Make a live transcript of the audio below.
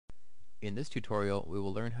In this tutorial, we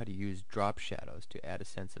will learn how to use drop shadows to add a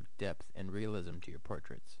sense of depth and realism to your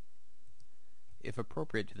portraits. If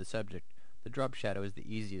appropriate to the subject, the drop shadow is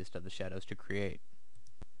the easiest of the shadows to create.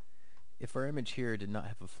 If our image here did not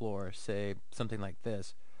have a floor, say something like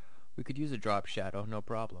this, we could use a drop shadow, no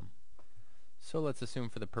problem. So let's assume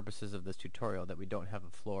for the purposes of this tutorial that we don't have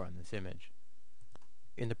a floor on this image.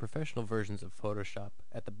 In the professional versions of Photoshop,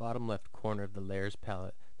 at the bottom left corner of the Layers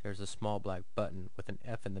palette, there is a small black button with an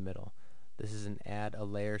F in the middle. This is an Add a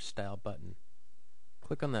Layer style button.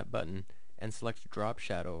 Click on that button and select Drop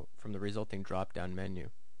Shadow from the resulting drop-down menu.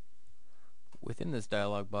 Within this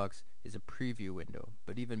dialog box is a preview window,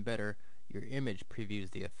 but even better, your image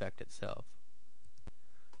previews the effect itself.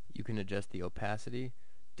 You can adjust the opacity,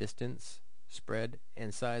 distance, spread,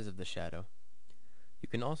 and size of the shadow. You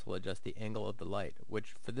can also adjust the angle of the light,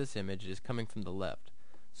 which for this image is coming from the left,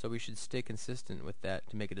 so we should stay consistent with that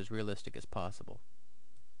to make it as realistic as possible.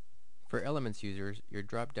 For Elements users, your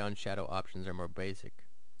drop-down shadow options are more basic.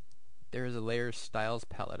 There is a Layers Styles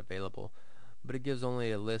palette available, but it gives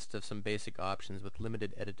only a list of some basic options with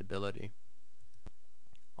limited editability.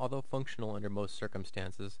 Although functional under most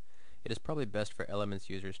circumstances, it is probably best for Elements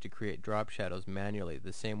users to create drop shadows manually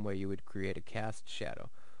the same way you would create a cast shadow,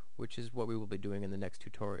 which is what we will be doing in the next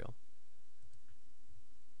tutorial.